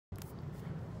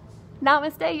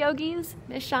Namaste yogis,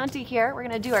 Miss Shanti here. We're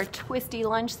gonna do our twisty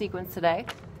lunge sequence today.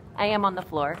 I am on the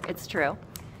floor, it's true.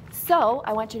 So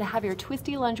I want you to have your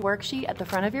twisty lunge worksheet at the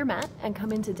front of your mat and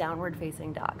come into downward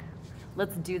facing dog.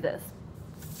 Let's do this.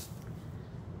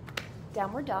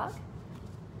 Downward dog,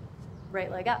 right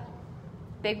leg up.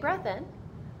 Big breath in,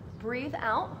 breathe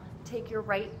out, take your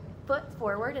right foot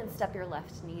forward and step your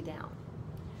left knee down.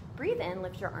 Breathe in,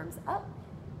 lift your arms up.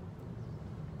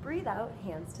 Breathe out,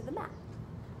 hands to the mat.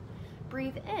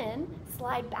 Breathe in,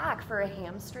 slide back for a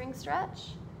hamstring stretch,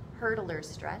 hurdler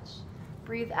stretch.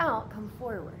 Breathe out, come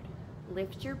forward.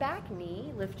 Lift your back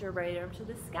knee, lift your right arm to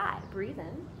the sky. Breathe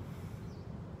in,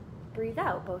 breathe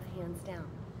out, both hands down.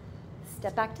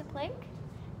 Step back to plank,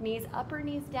 knees up or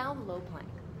knees down, low plank.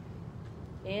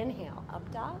 Inhale,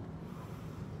 up dog.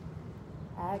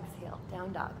 Exhale,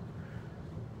 down dog.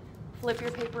 Flip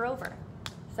your paper over.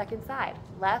 Second side,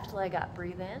 left leg up,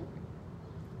 breathe in.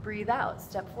 Breathe out,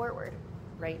 step forward,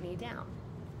 right knee down.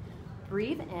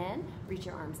 Breathe in, reach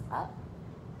your arms up.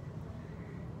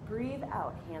 Breathe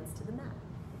out, hands to the mat.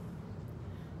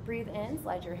 Breathe in,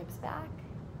 slide your hips back.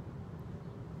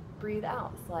 Breathe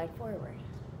out, slide forward.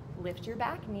 Lift your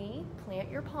back knee,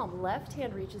 plant your palm. Left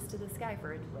hand reaches to the sky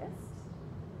for a twist.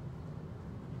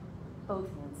 Both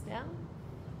hands down.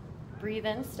 Breathe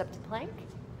in, step to plank.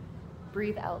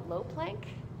 Breathe out, low plank.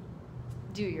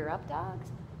 Do your up dog.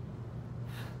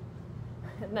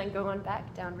 And then go on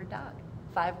back, downward dog.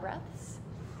 5 breaths.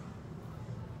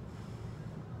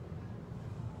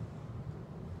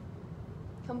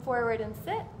 Come forward and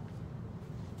sit.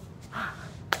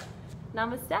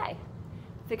 Namaste.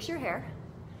 Fix your hair.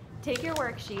 Take your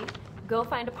worksheet, go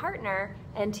find a partner,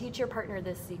 and teach your partner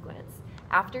this sequence.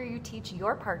 After you teach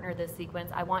your partner this sequence,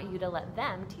 I want you to let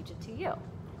them teach it to you.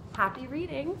 Happy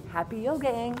reading, happy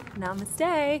yogaing.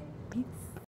 Namaste. Peace.